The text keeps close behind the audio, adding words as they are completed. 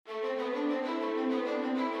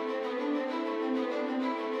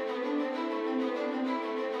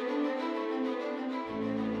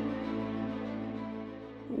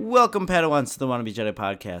Welcome, Padawans, to the Wannabe Jedi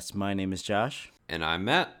podcast. My name is Josh. And I'm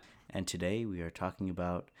Matt. And today we are talking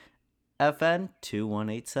about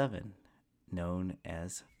FN-2187, known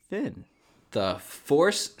as Finn. The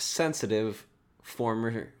Force-sensitive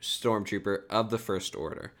former stormtrooper of the First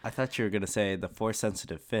Order. I thought you were going to say the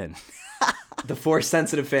Force-sensitive Finn. The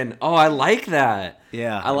Force-sensitive Finn. Oh, I like that.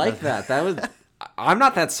 Yeah. I like that. I'm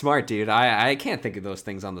not that smart, dude. I can't think of those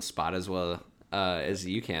things on the spot as well as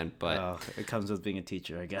you can, but... it comes with being a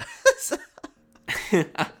teacher, I guess.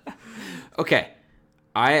 Okay.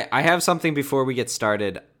 I have something before we get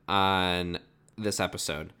started on this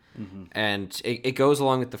episode. Mm-hmm. And it goes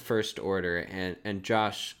along with the First Order. And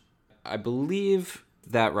Josh, I believe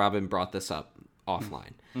that Robin brought this up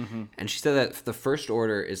offline. Mm-hmm. And she said that the First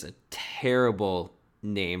Order is a terrible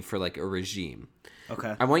name for like a regime.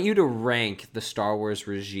 Okay. I want you to rank the Star Wars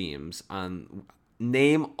regimes on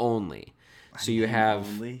name only. So you have...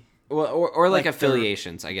 Only? Well, or like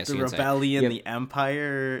affiliations, I guess you could say. The Rebellion, the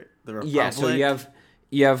Empire, the Republic. Yeah, so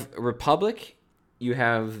you have Republic, you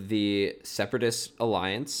have the Separatist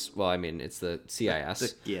Alliance. Well, I mean, it's the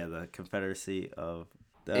CIS. The Confederacy of...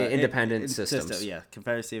 Independent Systems.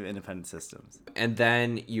 Confederacy of Independent Systems. And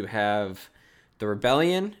then you have the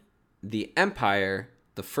Rebellion, the Empire,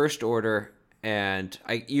 the First Order, and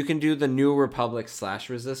you can do the New Republic /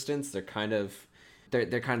 Resistance. They're kind of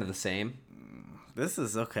the same. This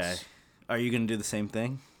is okay. Are you going to do the same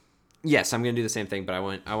thing? Yes, I'm going to do the same thing, but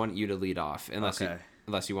I want you to lead off, unless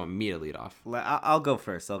you want me to lead off. I'll go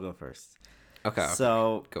first. Okay.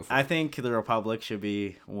 So go for I think the Republic should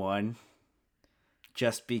be 1,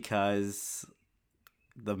 just because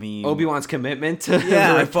the meme... Obi-Wan's commitment to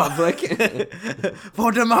the Republic.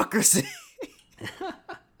 For democracy.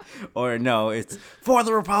 Or no, it's for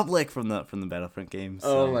the Republic from the Battlefront games.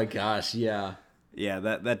 So. Oh my gosh, yeah. Yeah,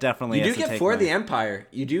 that definitely. You do get for the Empire.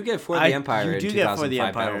 You do get for the Empire in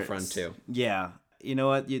 2005 Battlefront 2. Yeah, you know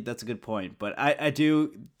what? That's a good point. But I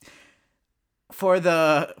do for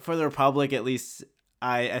the Republic at least.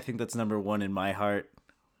 I think that's number 1 in my heart.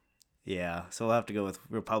 Yeah, so we'll have to go with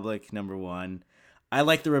Republic number 1. I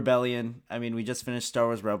like the Rebellion. I mean, we just finished Star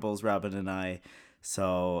Wars Rebels, Robin and I,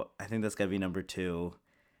 so I think that's gotta be number 2.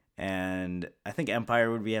 And I think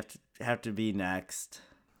Empire would have to be next.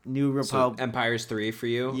 New Republic. So Empire's 3 for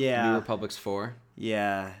you. Yeah. New Republic's 4.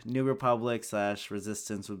 Yeah. New Republic /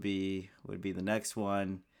 Resistance would be the next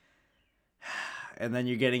one. And then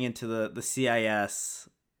you're getting into the CIS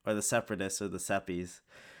or the Separatists or the Seppies.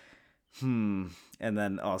 And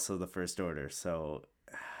then also the First Order. So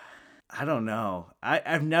I don't know.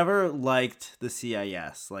 I've never liked the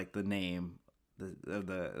CIS, like the name,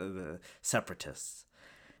 the Separatists.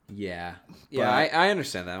 Yeah. I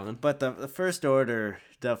understand that one. But the First Order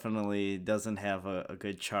definitely doesn't have a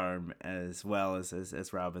good charm as well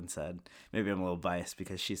as Robin said. Maybe I'm a little biased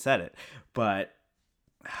because she said it, but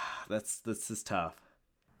that's just tough.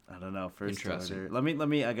 I don't know. First Order. Let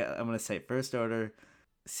me. I'm gonna say First Order,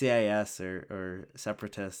 CIS or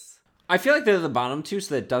Separatists. I feel like they're the bottom 2,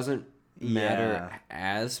 so that doesn't matter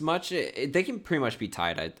as much. They can pretty much be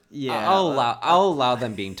tied. I'll allow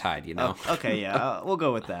them being tied. You know. Okay. Yeah. We'll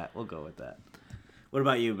go with that. What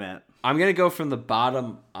about you, Matt? I'm gonna go from the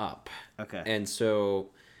bottom up. Okay. And so,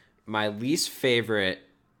 my least favorite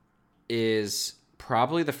is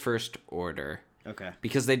probably the First Order. Okay.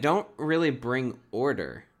 Because they don't really bring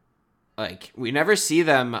order. Like, we never see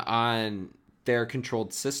them on their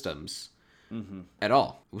controlled systems at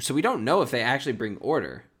all. So we don't know if they actually bring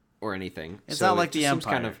order or anything. It's not like the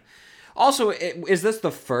Empire. Kind of... Also, is this the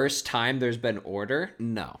first time there's been order?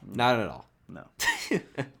 No, not at all. No.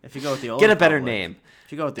 If you go with the old Get a better name.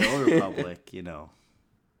 If you go with the old Republic, you know.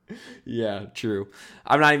 Yeah, true.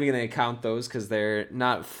 I'm not even going to count those because they're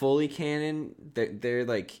not fully canon.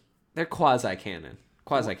 They're quasi-canon.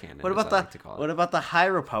 Quasi-canon. What about the High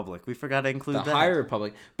Republic? We forgot to include that. The High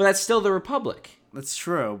Republic, but that's still the Republic. That's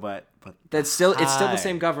true, but it's still the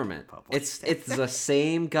same government. Republic. It's the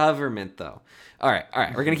same government though. All right.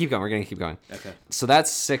 We're gonna keep going. Okay. So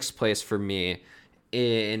that's 6th place for me.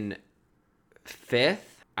 In 5th,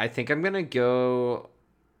 I think I'm gonna go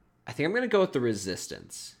with the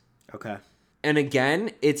Resistance. Okay. And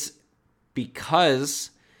again, it's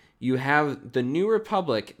because you have the New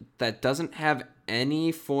Republic that doesn't have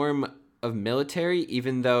any form of military,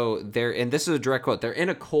 even though and this is a direct quote, they're in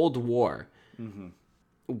a Cold War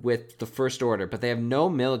with the First Order, but they have no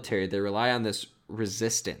military. They rely on this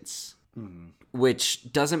resistance,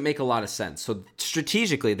 which doesn't make a lot of sense. So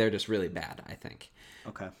strategically, they're just really bad, I think.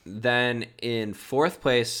 Okay. Then in 4th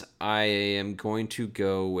place, I am going to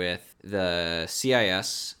go with the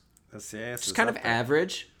CIS. The CIS is kind of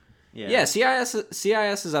average. Yeah, CIS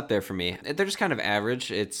is up there for me. They're just kind of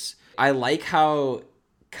average. I like how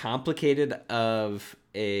complicated of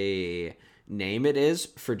a name it is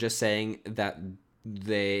for just saying that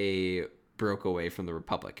they broke away from the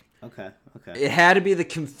Republic. Okay. It had to be the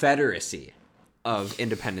Confederacy of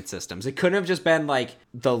Independent Systems. It couldn't have just been like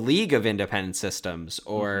the League of Independent Systems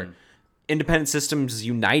or Independent Systems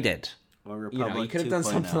United. Or Republic you could have done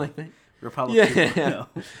something like that. Republic 2.0.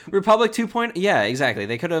 Republic 2.0. Yeah, exactly.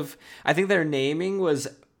 They could have. I think their naming was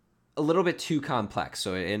a little bit too complex,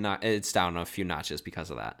 so it's down a few notches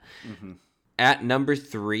because of that. At number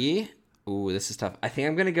 3, ooh, this is tough. I think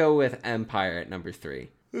I'm gonna go with Empire at number 3.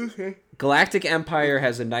 Okay. Galactic Empire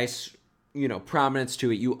has a nice, prominence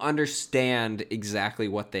to it. You understand exactly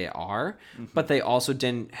what they are, but they also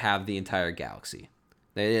didn't have the entire galaxy.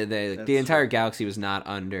 The entire galaxy was not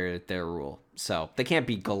under their rule, so they can't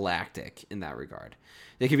be galactic in that regard.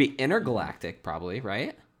 They could be intergalactic, probably,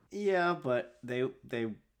 right? Yeah, but they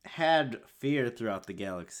had fear throughout the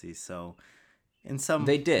galaxy, so in some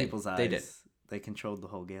people's eyes, they controlled the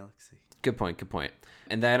whole galaxy. Good point.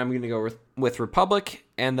 And then I'm going to go with Republic,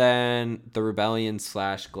 and then the Rebellion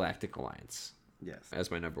 / Galactic Alliance. Yes.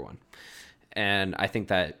 As my number 1. And I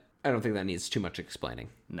don't think that needs too much explaining.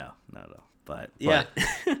 No, not at all. But yeah.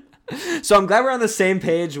 So I'm glad we're on the same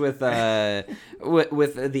page with the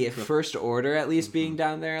First Order at least being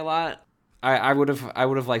down there a lot. I would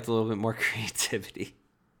have liked a little bit more creativity.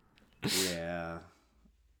 Yeah.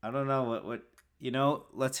 I don't know what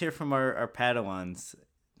let's hear from our Padawans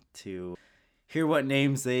to hear what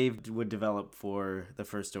names they would develop for the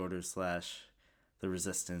First Order / the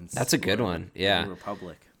Resistance. That's a good one. Yeah. The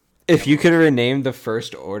Republic. If you could rename the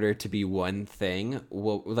First Order to be one thing,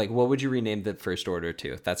 what would you rename the First Order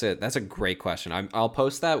to? That's a great question. I'll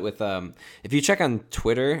post that with if you check on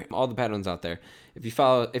Twitter, all the Padawans out there. If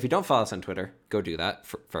you don't follow us on Twitter, go do that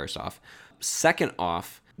first off. Second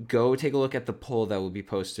off, go take a look at the poll that will be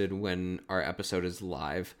posted when our episode is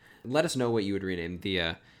live. Let us know what you would rename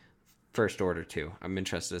the First Order to. I'm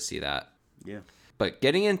interested to see that. Yeah. But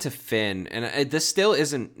getting into Finn, and this still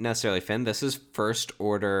isn't necessarily Finn. This is First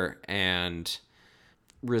Order and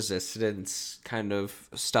Resistance kind of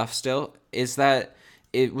stuff still, is that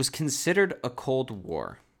it was considered a Cold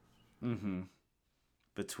War. Mm-hmm.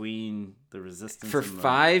 Between the Resistance for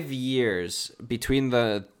 5 years, between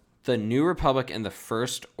the New Republic and the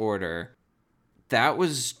First Order, that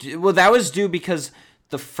was due because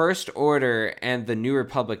the First Order and the New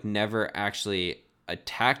Republic never actually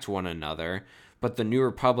attacked one another, but the New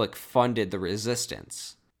Republic funded the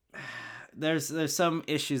Resistance. There's some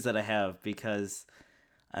issues that I have because,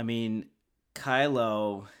 I mean,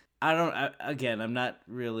 Kylo, I'm not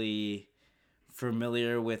really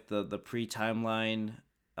familiar with the pre-timeline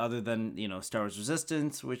other than, Star Wars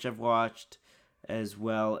Resistance, which I've watched, as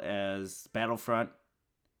well as Battlefront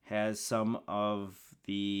has some of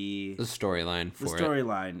the storyline for the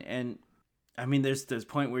storyline. And I mean, there's a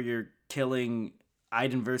point where you're killing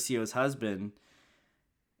Iden Versio's husband,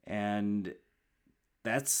 and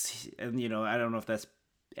I don't know if that's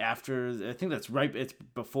after. I think that's right. It's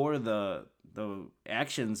before the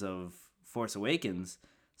actions of Force Awakens.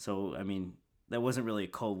 So I mean, that wasn't really a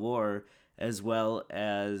Cold War, as well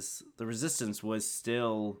as the Resistance was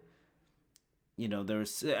still. There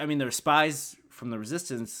were spies from the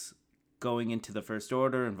Resistance going into the First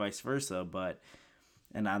Order and vice versa,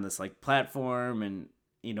 and on this platform, and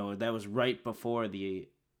that was right before the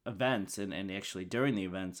events and actually during the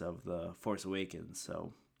events of the Force Awakens.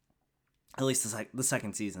 So at least the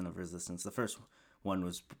second season of Resistance, the first one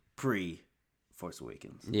was pre Force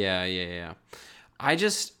Awakens. Yeah. I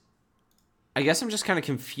guess I'm just kind of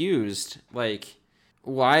confused.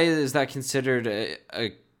 Why is that considered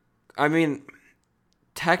I mean,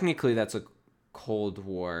 technically that's a Cold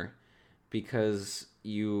War because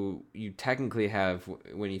you technically have,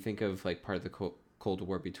 when you think of part of the Cold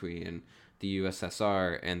War between the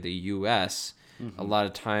USSR and the US, a lot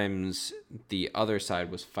of times the other side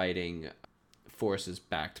was fighting forces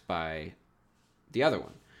backed by the other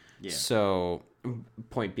one. Yeah. So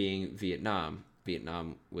point being Vietnam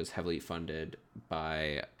was heavily funded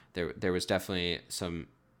by there was definitely some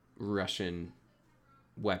Russian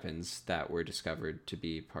weapons that were discovered to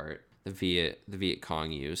be part the Viet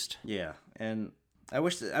Cong used. Yeah, and they're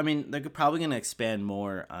probably going to expand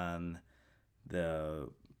more on the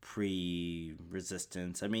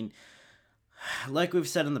pre-Resistance. I mean, like we've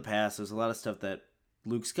said in the past, there's a lot of stuff that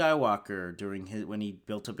Luke Skywalker when he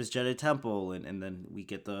built up his Jedi Temple, and then we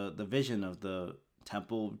get the vision of the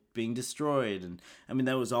temple being destroyed, and I mean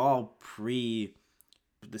that was all pre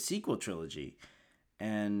the sequel trilogy,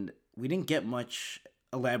 and we didn't get much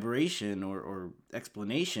elaboration or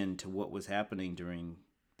explanation to what was happening during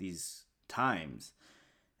these times.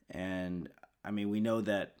 And I mean, we know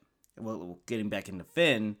that, well, getting back into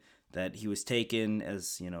Finn, that he was taken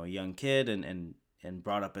as, a young kid and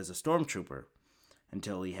brought up as a stormtrooper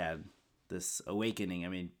until he had this awakening. I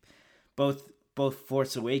mean, both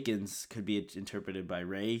Force Awakens could be interpreted by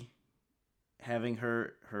Rey having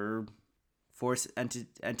her Force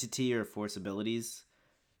entity or Force abilities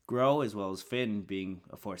grow, as well as Finn being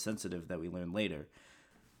a Force sensitive that we learn later.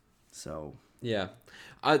 So yeah,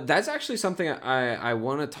 that's actually something I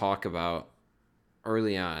want to talk about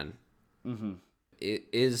early on. Mm-hmm. It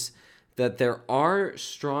is that there are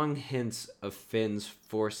strong hints of Finn's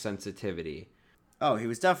Force sensitivity. Oh, he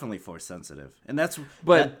was definitely Force sensitive, and that's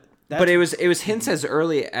but it was hints as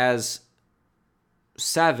early as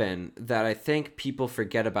 7 that I think people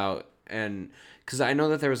forget about, and because I know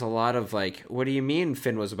that there was a lot of like, what do you mean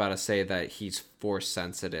Finn was about to say that he's Force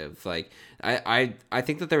sensitive? Like, I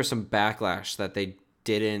think that there was some backlash that they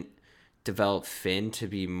didn't develop Finn to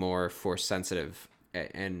be more Force sensitive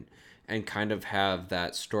and kind of have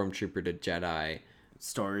that Stormtrooper to Jedi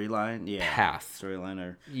storyline, path storyline,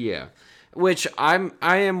 or which I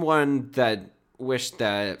am one that wished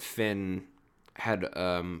that Finn had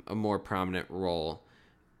a more prominent role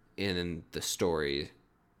in the story,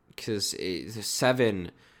 because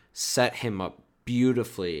 7 set him up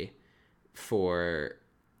beautifully for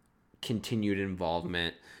continued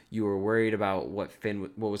involvement. You were worried about what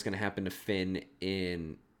was going to happen to Finn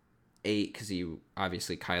in 8, because he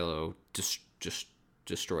obviously Kylo just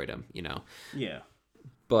destroyed him, Yeah.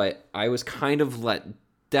 But I was kind of let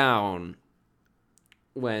down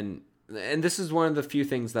and this is one of the few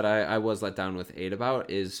things that I was let down with 8 about,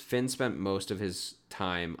 is Finn spent most of his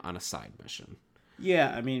time on a side mission.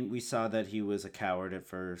 Yeah, I mean, we saw that he was a coward at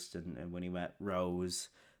first, and when he met Rose,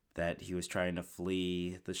 that he was trying to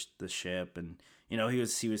flee the ship, and he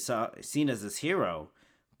was seen as this hero,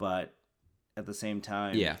 but at the same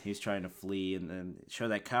time, he's trying to flee and then show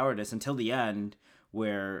that cowardice until the end,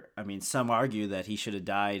 where, I mean, some argue that he should have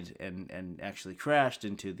died and actually crashed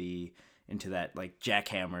into that like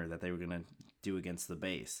jackhammer that they were gonna do against the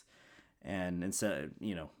base, and instead,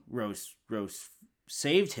 Rose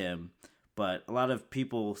saved him. But a lot of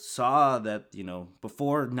people saw that,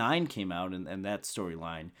 before 9 came out and that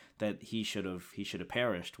storyline, that he should have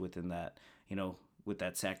perished within that, with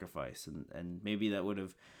that sacrifice, and maybe that would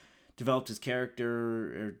have developed his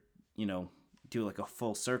character, or do like a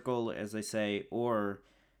full circle, as they say, or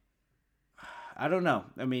I don't know.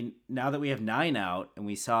 I mean, now that we have 9 out and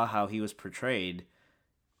we saw how he was portrayed,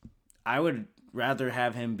 I would rather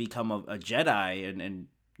have him become a Jedi and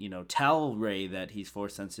tell Rey that he's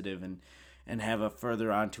Force sensitive and have a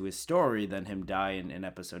further on to his story than him die in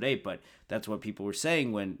episode 8. But that's what people were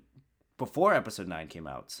saying before episode 9 came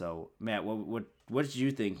out. So Matt, what did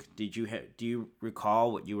you think? Do you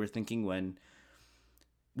recall what you were thinking when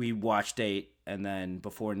we watched 8 and then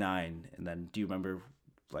before 9, and then do you remember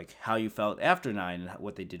like how you felt after 9 and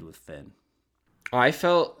what they did with Finn? I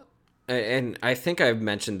felt, and I think I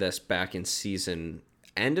mentioned this back in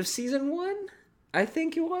end of season 1, I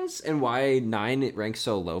think it was, and why 9 it ranks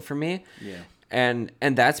so low for me. Yeah. And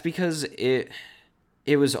that's because it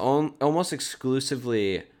was almost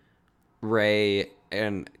exclusively Rey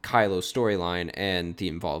and Kylo's storyline and the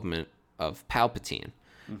involvement of Palpatine.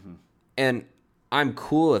 Mm-hmm. And I'm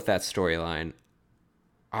cool with that storyline.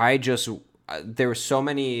 There were so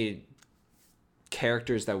many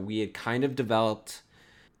characters that we had kind of developed,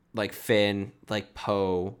 like Finn, like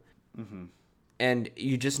Poe, mm-hmm. and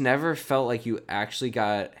you just never felt like you actually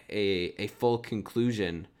got a full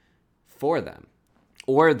conclusion for them,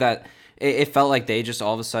 or that it felt like they just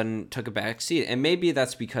all of a sudden took a back seat. And maybe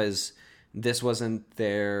that's because this wasn't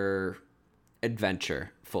their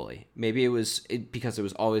adventure fully. Maybe it was because it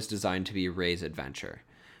was always designed to be Rey's adventure.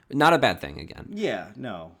 Not a bad thing, again. Yeah,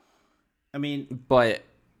 no. I mean, but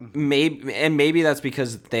maybe that's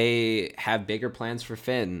because they have bigger plans for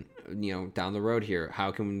Finn, down the road here.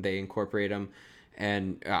 How can they incorporate him?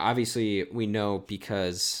 And obviously we know,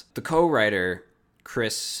 because the co-writer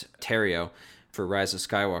Chris Terrio for Rise of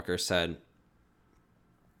Skywalker said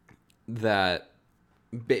that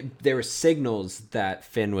there were signals that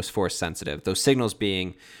Finn was Force sensitive. Those signals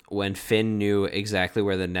being when Finn knew exactly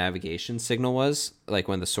where the navigation signal was, like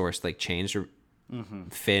when the source like changed. Mm-hmm.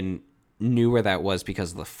 Finn knew where that was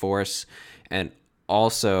because of the Force, and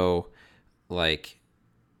also like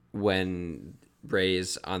when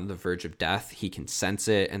Rey's on the verge of death, he can sense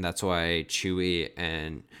it, and that's why Chewie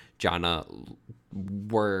and Jannah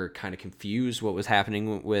were kind of confused what was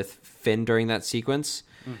happening with Finn during that sequence.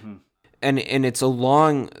 Mm-hmm. and it's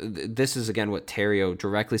along. This is again what Terrio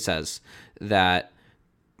directly says, that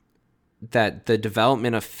the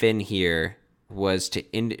development of Finn here was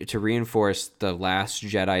to reinforce the Last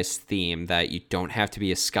Jedi's theme that you don't have to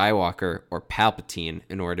be a Skywalker or Palpatine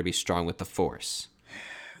in order to be strong with the Force.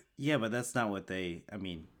 Yeah, but that's not what they. I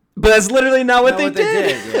mean, but that's literally not what they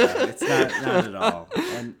did. Yeah, it's not at all.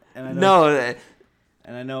 And I know, no,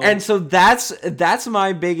 and I know, and so that's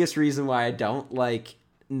my biggest reason why I don't like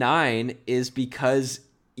 9 is because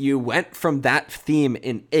you went from that theme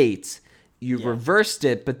in 8. You reversed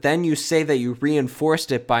it, but then you say that you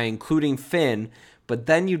reinforced it by including Finn, but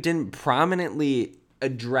then you didn't prominently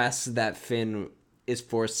address that Finn is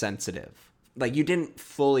Force sensitive. Like, you didn't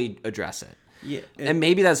fully address it. Yeah. And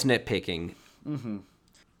maybe that's nitpicking. Mm-hmm.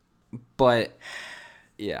 But,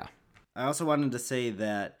 yeah. I also wanted to say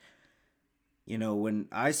that, you know, when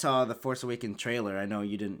I saw the Force Awakens trailer, I know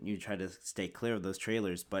you try to stay clear of those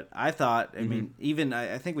trailers, but I thought, I mean, even,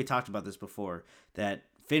 I think we talked about this before, that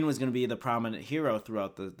Finn was going to be the prominent hero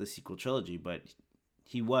throughout the sequel trilogy, but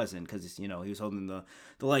he wasn't, because, you know, he was holding the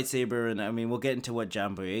lightsaber, and I mean, we'll get into what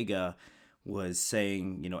John Boyega was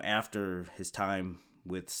saying, you know, after his time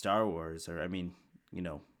with Star Wars, or, I mean, you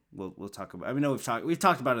know, we'll talk about, I mean, we've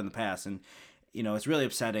talked about it in the past, and, you know, it's really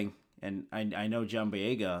upsetting, and I know John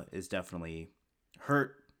Boyega is definitely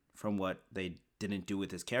hurt from what they didn't do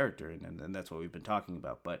with his character, and that's what we've been talking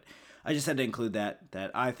about, but I just had to include that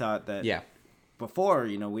I thought that, yeah. Before,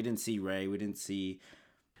 you know, we didn't see Rey. We didn't see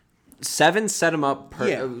 7 set him up.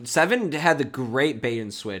 7 had the great bait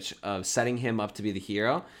and switch of setting him up to be the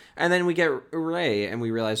hero, and then we get Rey, and we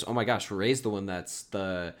realize, oh my gosh, Rey's the one that's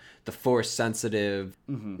the Force sensitive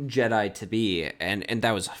Jedi to be, and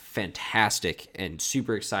that was fantastic and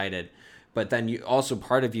super excited. But then you also,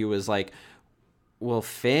 part of you was like, well,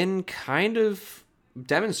 Finn kind of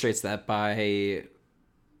demonstrates that by,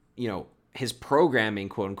 you know, his programming,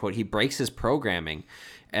 quote unquote. He breaks his programming,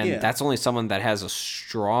 and that's only someone that has a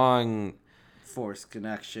strong Force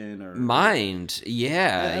connection or mind.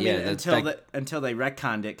 Yeah, I mean, until they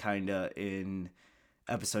retconned it kind of in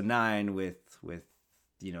Episode 9 with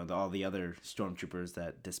you know, all the other stormtroopers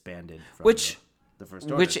that disbanded from the First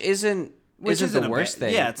Order, which isn't the worst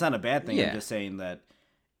thing. Yeah, it's not a bad thing. Yeah. I'm just saying that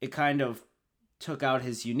it kind of took out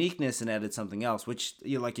his uniqueness and added something else, which,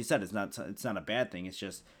 you know, like you said, it's not a bad thing. It's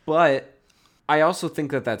just, but I also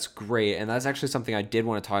think that that's great, and that's actually something I did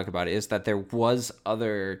want to talk about, is that there was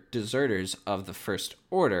other deserters of the First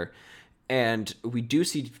Order, and we do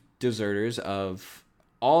see deserters of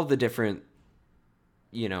all the different,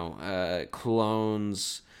 you know,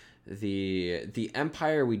 clones. The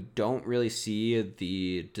Empire, we don't really see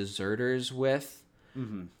the deserters with,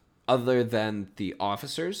 other than the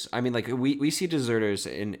officers. I mean, like, we see deserters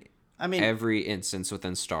in every instance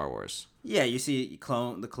within Star Wars. Yeah, you see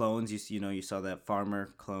the clones. You saw that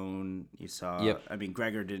farmer clone. You saw. Yep. I mean,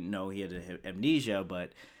 Gregor didn't know he had amnesia,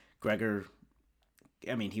 but Gregor,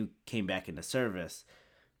 I mean, he came back into service.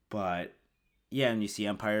 But yeah, and you see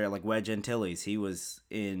Empire, like Wedge Antilles. He was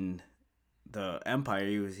in the Empire.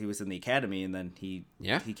 He was in the Academy, and then he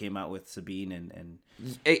came out with Sabine and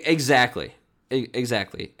exactly.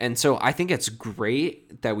 And so I think it's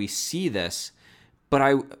great that we see this, but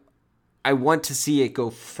I want to see it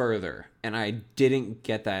go further, and I didn't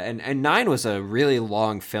get that. And 9 was a really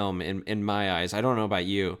long film in my eyes. I don't know about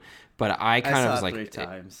you, but I kind of was like 3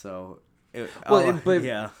 times. So,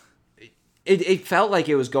 yeah, it felt like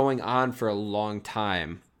it was going on for a long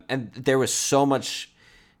time, and there was so much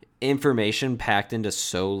information packed into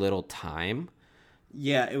so little time.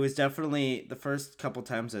 Yeah, it was definitely the first couple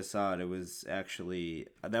times I saw it. It was actually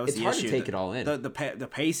that was the issue. It's hard to take it all in. The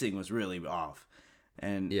pacing was really off.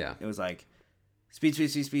 And yeah, it was like speed,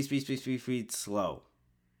 slow,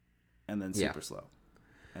 and then super slow,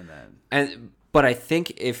 and then. But I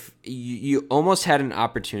think if you almost had an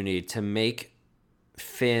opportunity to make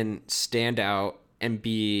Finn stand out and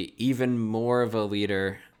be even more of a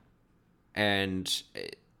leader, and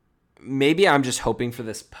maybe I'm just hoping for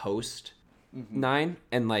this post 9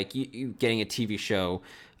 and like you getting a TV show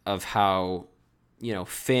of how, you know,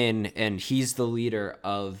 Finn, and he's the leader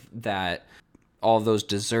of that. All those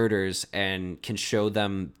deserters, and can show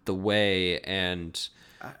them the way, and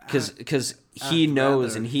because he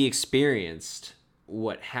knows and he experienced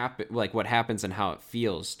what happens and how it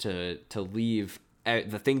feels to leave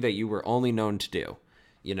the thing that you were only known to do,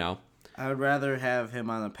 you know. I would rather have him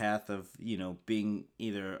on the path of, you know, being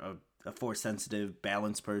either a Force sensitive,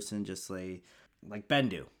 balanced person, just like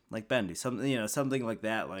Bendu, something like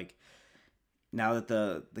that, like. Now that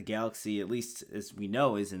the galaxy, at least as we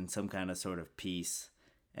know, is in some kind of sort of peace,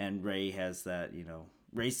 and Rey has that, you know,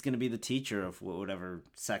 Rey's going to be the teacher of whatever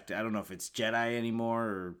sect. I don't know if it's Jedi anymore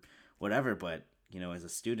or whatever, but as a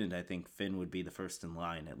student, I think Finn would be the first in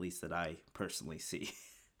line, at least that I personally see.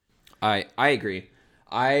 I agree.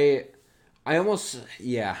 I almost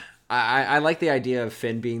I like the idea of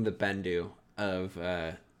Finn being the Bendu of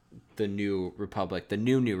the New Republic, the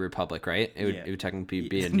new Republic, right? It would technically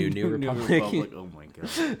be a new Republic. New Republic. Oh my god.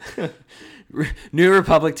 New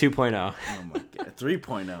Republic 2.0. Oh my god.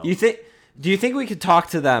 3.0. Do you think we could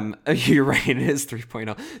talk to them? You're right, it is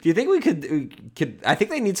 3.0. Do you think we could I think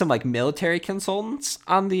they need some like military consultants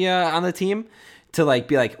on the team to like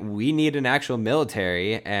be like, we need an actual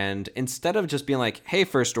military, and instead of just being like, hey,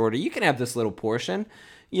 First Order, you can have this little portion,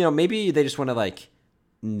 maybe they just want to like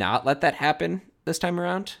not let that happen this time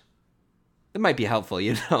around. It might be helpful,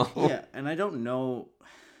 Yeah, and I don't know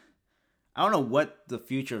what the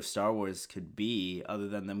future of Star Wars could be other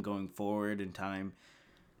than them going forward in time.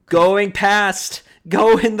 Go in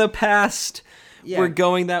the past. Yeah. We're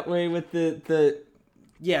going that way with the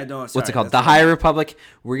Yeah, no, sorry. What's it called? The High Republic.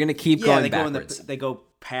 We're going to keep going backwards. They go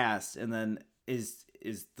past, and then is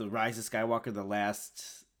the Rise of Skywalker the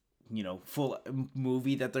last, full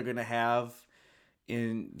movie that they're going to have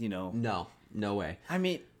in, No way. I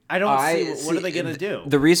mean, I don't see what are they going to do?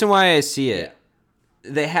 The reason why I see it,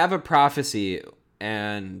 they have a prophecy,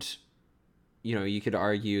 and you could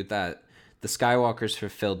argue that the Skywalkers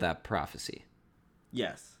fulfilled that prophecy.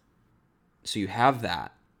 Yes. So you have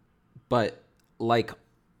that. But like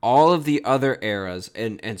all of the other eras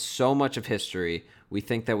and so much of history, we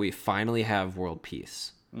think that we finally have world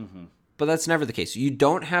peace. Mm-hmm. But that's never the case. You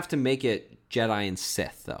don't have to make it Jedi and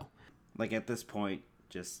Sith, though. Like at this point,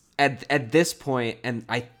 just... At this point, and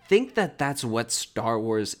I think that that's what Star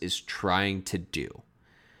Wars is trying to do.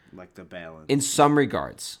 Like the balance. In some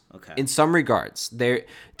regards. Okay. In some regards. They're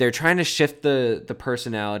trying to shift the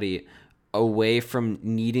personality away from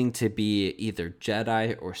needing to be either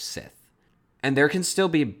Jedi or Sith. And there can still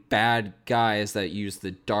be bad guys that use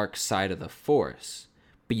the dark side of the Force,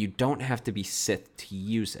 but you don't have to be Sith to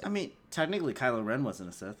use it. I mean, technically Kylo Ren wasn't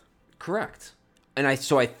a Sith. Correct. And I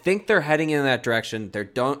think they're heading in that direction.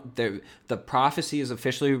 The prophecy is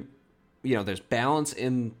officially, there's balance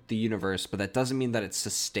in the universe, but that doesn't mean that it's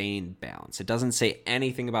sustained balance. It doesn't say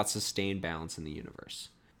anything about sustained balance in the universe.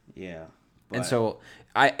 Yeah. And so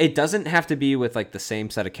it doesn't have to be with like the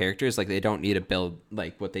same set of characters. Like they don't need to build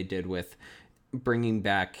like what they did with bringing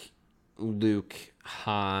back Luke,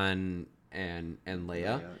 Han, and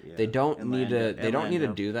Leia. Yeah. They don't need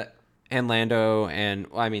to do that. And Lando and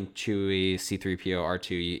Chewie,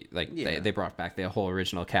 C-3PO, R2, they brought back the whole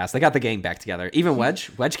original cast. They got the gang back together. Even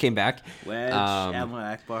Wedge came back. Admiral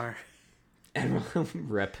Akbar.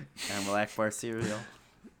 Rip. Admiral Akbar cereal.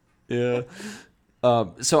 Yeah.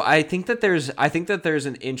 So I think that there's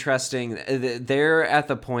an interesting. They're at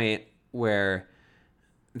the point where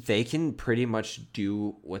they can pretty much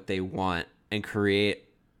do what they want and create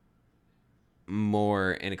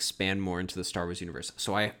more and expand more into the Star Wars universe.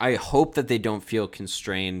 So I hope that they don't feel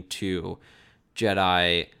constrained to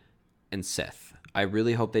Jedi and Sith. I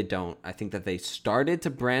really hope they don't. I think that they started to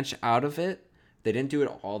branch out of it. They didn't do it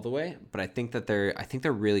all the way, but I think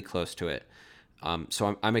they're really close to it.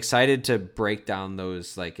 So I'm excited to break down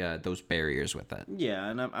those barriers with it. Yeah,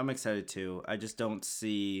 and I'm excited too. I just don't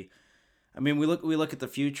see. I mean, we look at the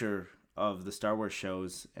future of the Star Wars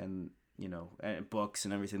shows and and books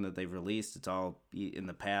and everything that they've released. It's all in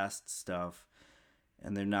the past stuff,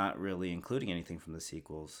 and they're not really including anything from the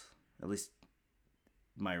sequels. At least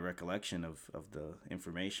my recollection of the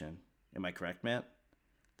information. Am I correct, Matt?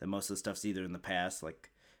 That most of the stuff's either in the past,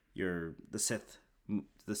 like the Sith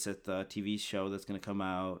TV show that's going to come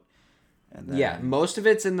out. And then most of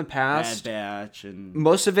it's in the past. Bad Batch and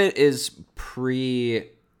most of it is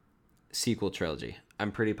pre-sequel trilogy.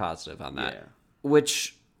 I'm pretty positive on that. Yeah.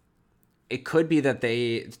 Which it could be that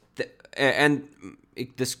this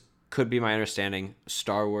could be my understanding.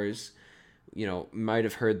 Star Wars, might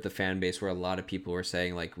have heard the fan base where a lot of people were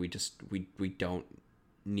saying like we don't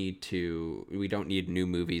need new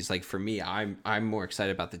movies. Like for me, I'm more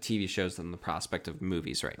excited about the TV shows than the prospect of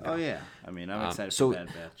movies right now. Oh yeah, I mean I'm excited for Bad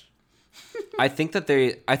Batch. I think that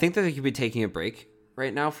they could be taking a break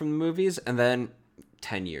right now from the movies, and then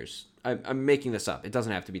 10 years. I'm making this up. It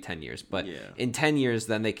doesn't have to be 10 years, but in 10 years,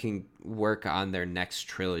 then they can work on their next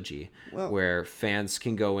trilogy where fans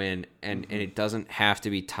can go in and it doesn't have to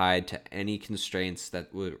be tied to any constraints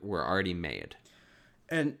that were already made.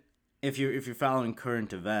 And if you're following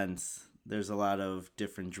current events, there's a lot of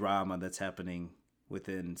different drama that's happening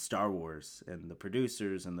within Star Wars and the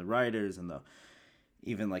producers and the writers and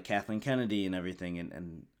even like Kathleen Kennedy and everything.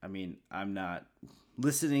 And I mean, I'm not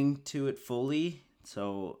listening to it fully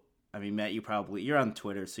So, I mean, Matt, you're on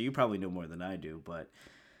Twitter, so you probably know more than I do. But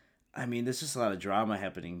I mean, there's just a lot of drama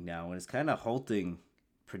happening now, and it's kind of halting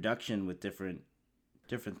production with different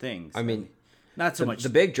things. I mean, not so much. The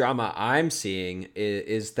big drama I'm seeing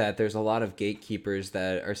is that there's a lot of gatekeepers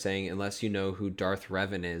that are saying unless you know who Darth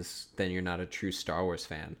Revan is, then you're not a true Star Wars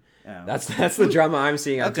fan. Oh. That's the drama I'm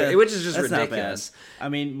seeing out there, which is just ridiculous. I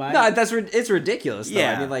mean, it's ridiculous. Though.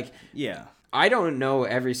 Yeah. I mean, like, yeah. I don't know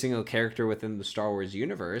every single character within the Star Wars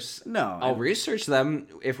universe. No, I'll research them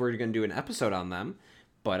if we're going to do an episode on them,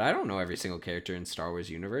 but I don't know every single character in Star Wars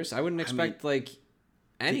universe. I wouldn't expect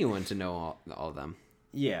anyone to know all of them.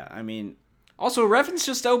 Yeah, I mean, also Revan's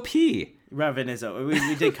just OP. Revan is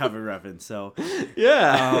we did cover Revan, so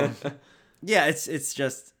yeah, yeah. It's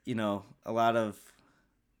just a lot of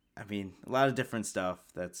different stuff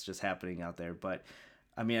that's just happening out there, but.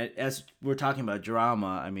 I mean, as we're talking about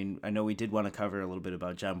drama, I mean, I know we did want to cover a little bit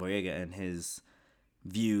about John Boyega and his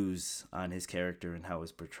views on his character and how it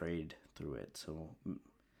was portrayed through it. So,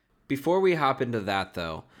 before we hop into that,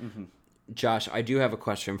 though, Josh, I do have a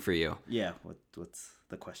question for you. Yeah, what's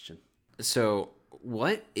the question? So,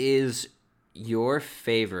 what is your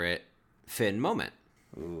favorite Finn moment?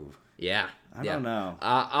 Ooh, yeah, I don't know.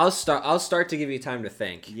 I'll start to give you time to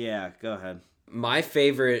think. Yeah, go ahead. My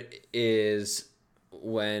favorite is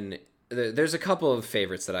when there's a couple of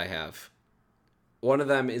favorites that I have. One of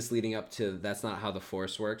them is leading up to "That's not how the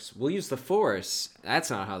Force works." We'll use the Force. That's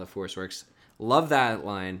not how the Force works. Love that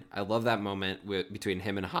line. I love that moment between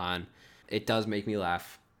him and Han. It does make me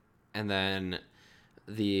laugh. And then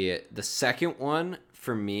the second one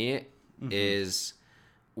for me is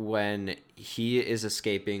when he is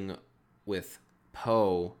escaping with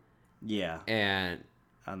Poe. Yeah. And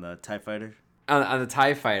on the TIE fighter. On the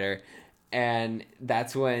TIE fighter. And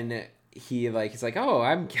that's when he's like, oh,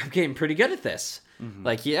 I'm getting pretty good at this.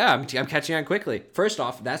 Like, yeah, I'm catching on quickly. First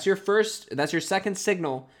off, that's your second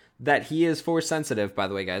signal that he is Force sensitive, by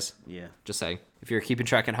the way, guys. Yeah. Just saying, if you're keeping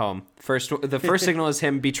track at home. The first signal is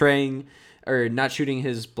him betraying or not shooting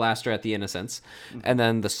his blaster at the innocents. And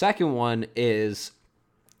then the second one is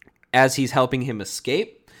as he's helping him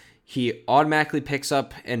escape, he automatically picks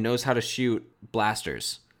up and knows how to shoot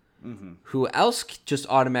blasters. Who else just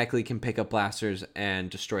automatically can pick up blasters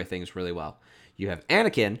and destroy things really well? You have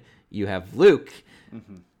Anakin, you have Luke.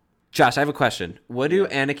 Josh, I have a question. What do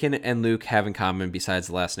Anakin and Luke have in common besides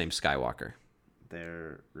the last name Skywalker?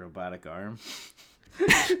 Their robotic arm.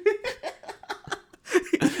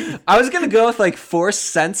 I was going to go with like Force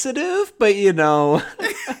sensitive, but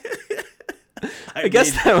I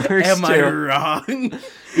guess that works am too. I wrong?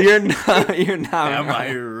 You're not Am wrong.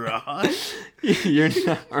 I wrong? You're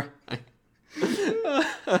not right.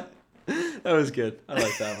 That was good. I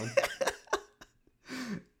like that one.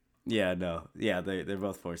 Yeah, no. Yeah, they're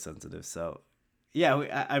both Force sensitive. So,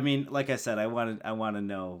 yeah, I mean, like I said, I want to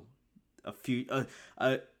know a few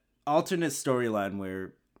alternate storyline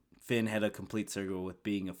where Finn had a complete circle with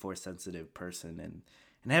being a Force sensitive person and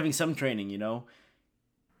having some training,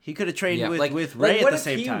 He could have trained with Rey at the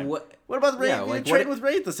same time. What about Rey? Yeah, trained with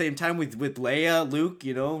Rey at the same time with Leia, Luke,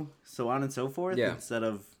 so on and so forth. Yeah. Instead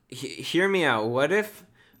of hear me out. What if?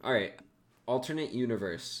 All right, alternate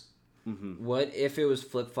universe. What if it was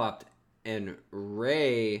flip flopped and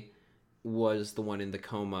Rey was the one in the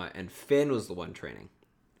coma and Finn was the one training?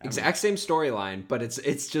 Exact same storyline, but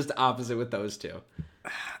it's just opposite with those two.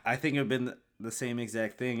 I think it would have been the same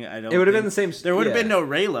exact thing. It would have been the same. There would have been no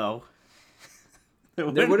Reylo. There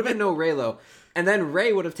would have been no Reylo. And then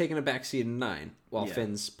Rey would have taken a backseat in 9 while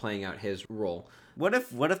Finn's playing out his role. What if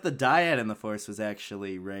the dyad in the Force was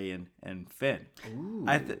actually Rey and Finn? Ooh.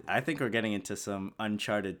 I think we're getting into some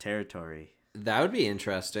uncharted territory. That would be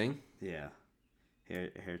interesting. Yeah.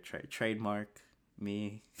 Here trademark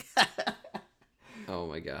me. Oh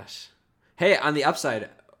my gosh. Hey, on the upside,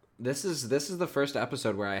 this is the first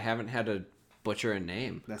episode where I haven't had to butcher a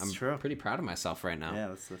name. I'm true. Pretty proud of myself right now. Yeah,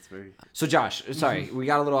 that's very. So Josh, sorry, we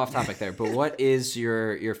got a little off topic there, but what is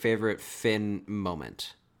your favorite Finn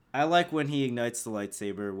moment? I like when he ignites the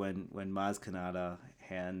lightsaber when Maz Kanata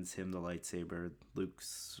hands him the lightsaber,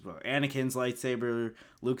 Anakin's lightsaber,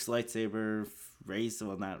 Luke's lightsaber,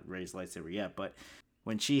 not Rey's lightsaber yet, but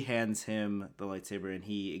when she hands him the lightsaber and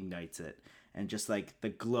he ignites it, and just like the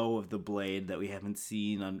glow of the blade that we haven't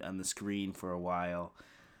seen on the screen for a while.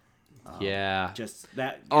 Yeah. Just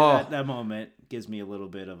that moment gives me a little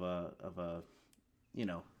bit of a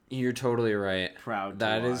You're totally right. Proud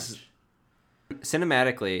that to watch. Is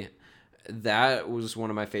cinematically, that was one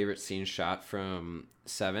of my favorite scenes shot from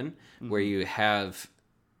 7, where you have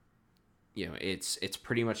it's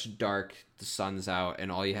pretty much dark, the sun's out,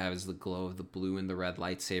 and all you have is the glow of the blue and the red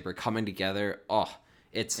lightsaber coming together. Oh,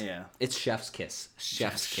 it's chef's kiss.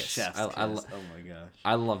 Chef's kiss. Oh my gosh.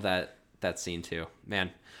 I love that scene too,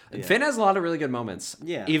 man. Yeah. Finn has a lot of really good moments.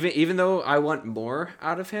 Yeah. Even though I want more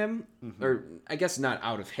out of him, or I guess not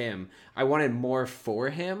out of him, I wanted more for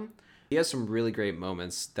him. He has some really great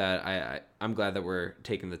moments that I'm glad that we're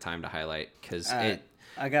taking the time to highlight, because I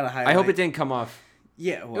gotta highlight. I hope it didn't come off.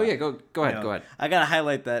 Yeah. Well, go ahead. I gotta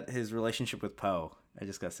highlight that his relationship with Poe. I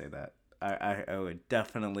just gotta say that. I would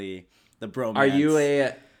definitely the bromance. Are you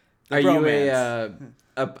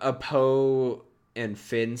a Poe and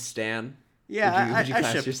Finn stan? Yeah, would you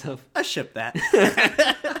class yourself? I ship that.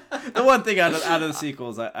 The one thing out of the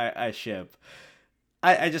sequels, I ship.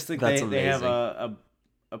 I just think they have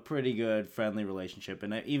a pretty good friendly relationship,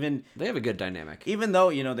 and they have a good dynamic. Even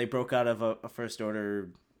though they broke out of a First Order,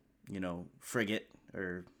 frigate,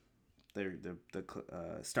 or the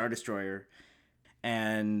Star Destroyer,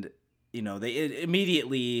 and they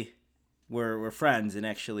immediately were friends, and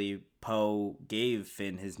actually Poe gave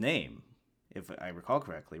Finn his name, if I recall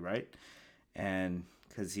correctly, right? And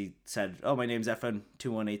because he said, "Oh, my name's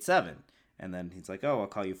FN-2187," and then he's like, "Oh, I'll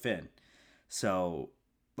call you Finn." So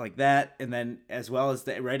like that, and then as well as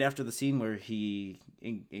right after the scene where he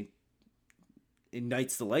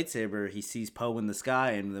ignites the lightsaber, he sees Poe in the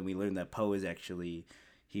sky, and then we learn that Poe is actually,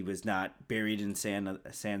 he was not buried in sands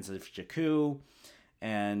of Jakku,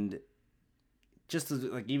 and just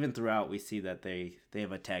like even throughout we see that they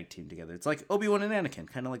have a tag team together. It's like Obi-Wan and Anakin,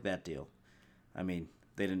 kind of like that deal. I mean,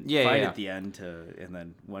 they didn't fight at the end, and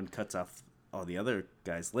then one cuts off all the other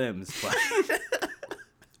guys' limbs, but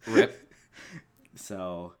rip.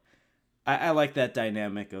 So I like that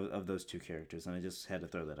dynamic of those two characters, and I just had to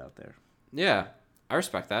throw that out there. Yeah, I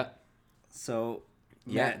respect that. So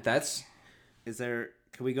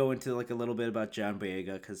can we go into like a little bit about John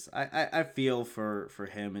Boyega, because I feel for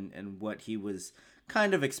him and what he was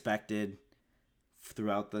kind of expected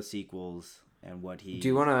throughout the sequels, and what he... Do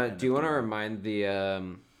you want to remind the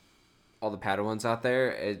all the Padawans out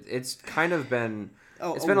there? It's kind of been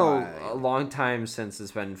a long time since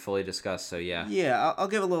it's been fully discussed, so yeah. Yeah, I'll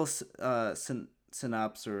give a little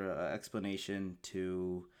synopsis or explanation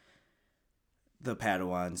to the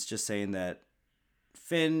Padawans, just saying that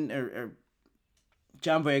Finn or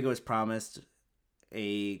John Boyega was promised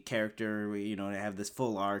a character, to have this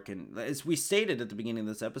full arc, and as we stated at the beginning of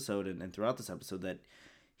this episode and throughout this episode, that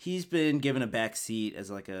he's been given a back seat as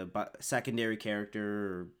like a secondary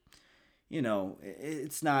character, or,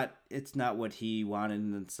 it's not what he wanted,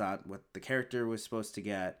 and it's not what the character was supposed to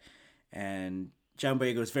get, and John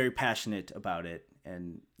Boyega was very passionate about it.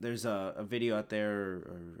 And there's a video out there,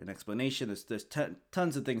 or an explanation. There's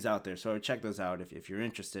tons of things out there, so check those out if you're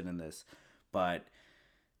interested in this. But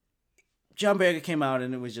John Boyega came out,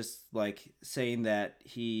 and it was just like saying that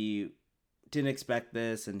he didn't expect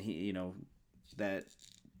this, and he,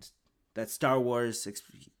 that Star Wars,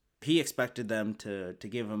 he expected them to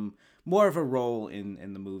give him more of a role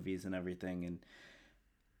in the movies and everything, and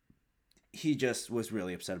he just was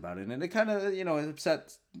really upset about it, and it kind of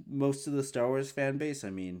upset most of the Star Wars fan base. I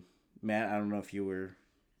mean, Matt, I don't know if you were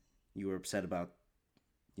upset about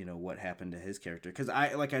what happened to his character, because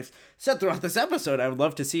like I said throughout this episode, I would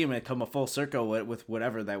love to see him come a full circle with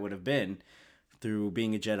whatever that would have been, through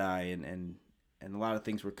being a Jedi, and a lot of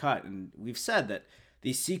things were cut, and we've said that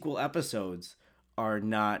these sequel episodes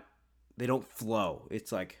they don't flow.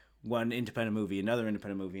 It's like one independent movie, another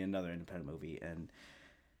independent movie, another independent movie, and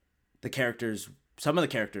some of the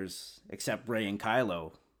characters, except Rey and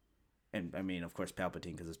Kylo, and I mean, of course,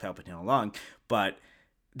 Palpatine, because it's Palpatine all along, but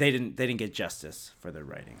they didn't get justice for their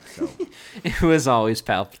writing. So it was always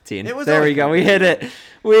Palpatine. There we go. We hit it. Yeah,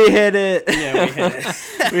 we hit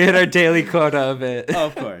it. We hit our daily quota of it. Oh,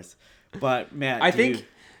 of course. But Matt, I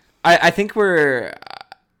think we're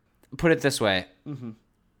put it this way. Mm-hmm.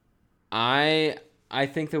 I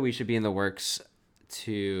think that we should be in the works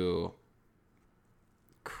to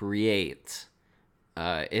create.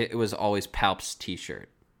 It was always Palp's T-shirt.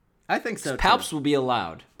 I think so. Palps will be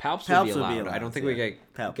allowed. Palps will be allowed. I don't think we get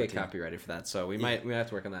copyrighted for that, so we might have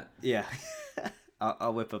to work on that. Yeah,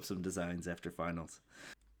 I'll whip up some designs after finals.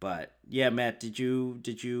 But yeah, Matt, did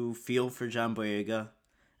you feel for John Boyega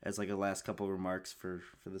as like a last couple remarks for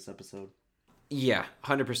this episode? Yeah,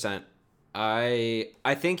 100%. I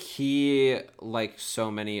think he, like so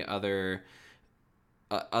many others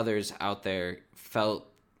out there, felt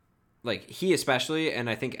like he especially, and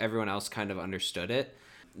I think everyone else kind of understood it,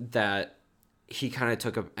 that he kind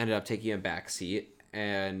of ended up taking a back seat.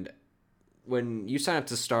 And when you sign up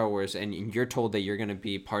to Star Wars and you're told that you're going to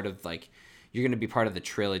be part of like you're going to be part of the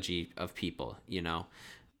trilogy of people, you know?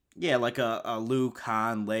 Yeah, like a Luke,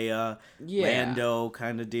 Han, Leia, Lando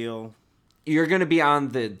kind of deal. You're going to be on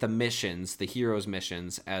the missions, the heroes'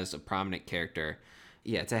 missions as a prominent character.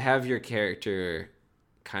 Yeah, to have your character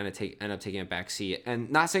kind of end up taking a back seat.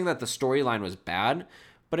 And not saying that the storyline was bad,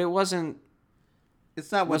 but it wasn't...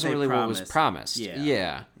 It's not what really promised. What was promised.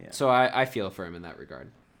 Yeah. So I feel for him in that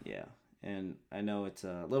regard. Yeah, and I know it's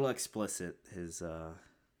a little explicit, his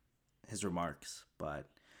remarks, but...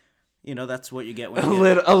 that's what you get when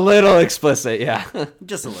a little explicit, yeah.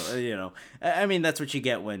 Just a little, I mean, that's what you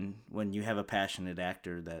get when you have a passionate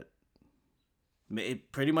actor that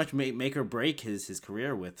it pretty much make or break his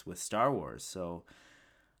career with Star Wars. So,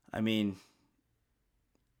 I mean,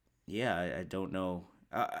 yeah, I don't know.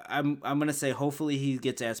 I'm gonna say hopefully he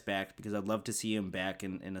gets asked back, because I'd love to see him back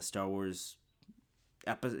in a Star Wars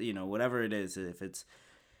episode, whatever it is, if it's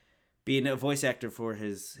being a voice actor for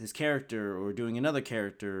his character or doing another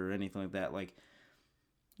character or anything like that. Like,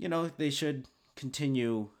 they should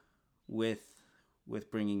continue with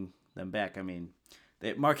bringing them back. I mean,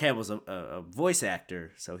 Mark Hamill's a voice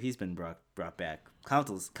actor, so he's been brought back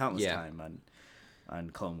countless time on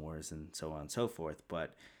Clone Wars and so on and so forth.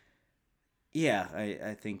 But yeah,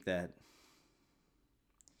 I think that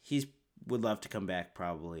would love to come back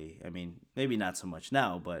probably. I mean, maybe not so much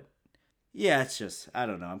now, but yeah, it's just, I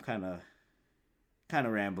don't know. I'm kind of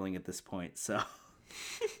rambling at this point, so.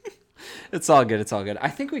 It's all good. I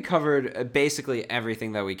think we covered basically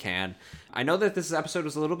everything that we can. I know that this episode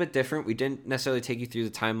was a little bit different. We didn't necessarily take you through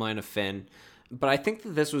the timeline of Finn, but I think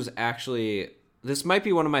that this might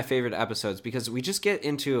be one of my favorite episodes, because we just get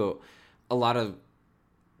into a lot of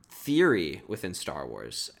theory within Star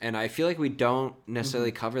Wars, and I feel like we don't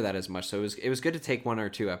necessarily cover that as much. So it was good to take one or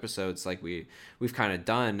two episodes like we've kind of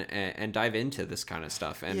done and dive into this kind of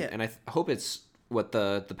stuff. And I hope it's what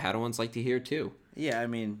the Padawans like to hear too. Yeah, I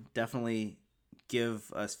mean, definitely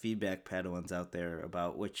give us feedback, Padawans out there,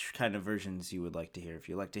 about which kind of versions you would like to hear. If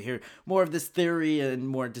you'd like to hear more of this theory and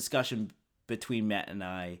more discussion between Matt and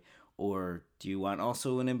I, or do you want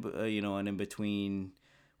also an in between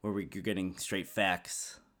where you're getting straight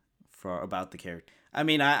facts about the character. I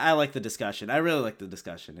mean, I like the discussion. I really like the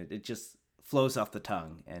discussion. It just flows off the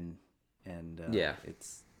tongue, and yeah,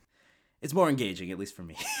 it's more engaging, at least for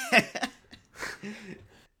me.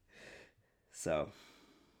 So,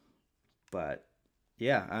 but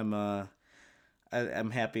yeah, I'm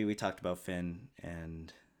happy we talked about Finn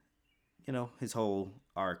and his whole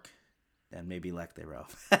arc and maybe lack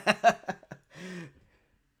thereof.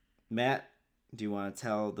 Matt, do you want to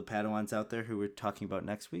tell the Padawans out there who we're talking about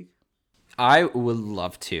next week? I would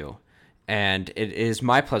love to. And it is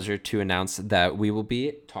my pleasure to announce that we will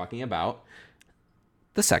be talking about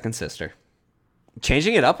the second sister.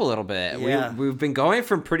 Changing it up a little bit. Yeah. We've been going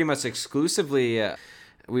from pretty much exclusively...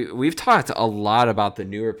 We've talked a lot about the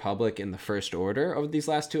New Republic and the First Order over these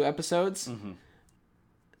last two episodes. Mm-hmm.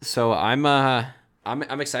 So I'm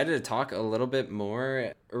excited to talk a little bit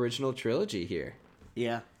more original trilogy here.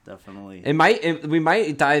 Yeah, definitely. We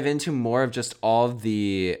might dive into more of just all of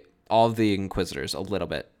the Inquisitors a little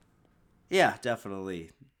bit. Yeah,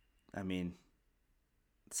 definitely. I mean,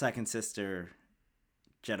 Second Sister,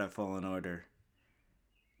 Jedi Fallen Order,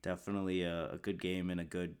 definitely a good game and a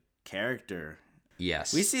good character.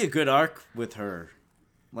 Yes. We see a good arc with her.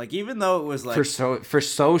 Like, even though it was like... For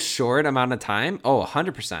so short amount of time? Oh,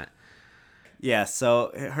 100%. Yeah,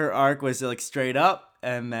 so her arc was like straight up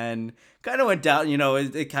and then kind of went down,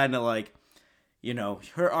 it kind of like,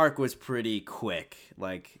 her arc was pretty quick.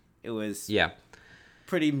 Like, it was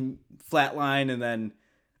pretty flat line and then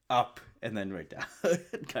up and then right down,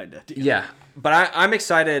 kind of. Yeah, but I'm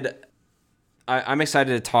excited. I'm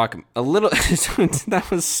excited to talk a little. That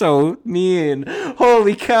was so mean.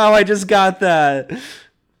 Holy cow! I just got that.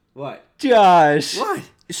 What? Josh. What?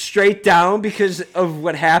 Straight down because of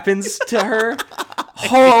what happens to her.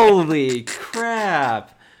 Holy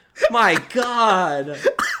crap! My God.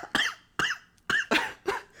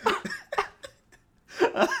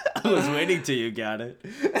 I was waiting till you got it.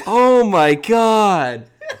 Oh my God.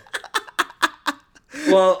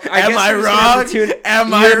 Well, am I wrong?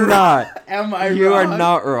 Am I not? Am I wrong? You are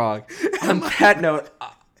not wrong. On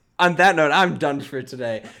that note, I'm done for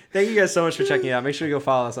today. Thank you guys so much for checking it out. Make sure you go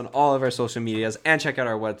follow us on all of our social medias and check out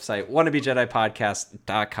our website,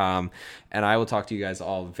 wannabejedi.podcast.com. And I will talk to you guys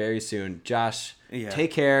all very soon. Josh,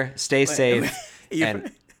 take care, stay safe,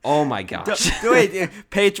 and oh my gosh. Wait,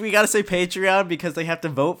 we got to say Patreon because they have to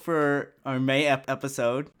vote for our May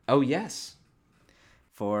episode. Oh, yes.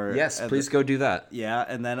 for Yes, please go do that. Yeah,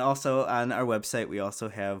 and then also on our website we also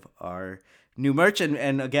have our new merch,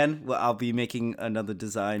 and again, I'll be making another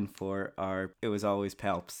design for our It Was Always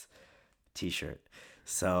Palps t-shirt.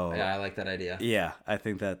 So Yeah, I like that idea. yeah, I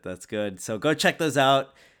think that's good. So go check those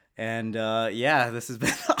out. And yeah, this has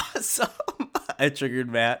been awesome. I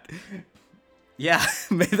triggered Matt. Yeah,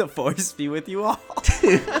 may the force be with you all. Are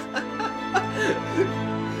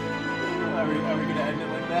we gonna end it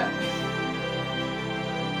like that?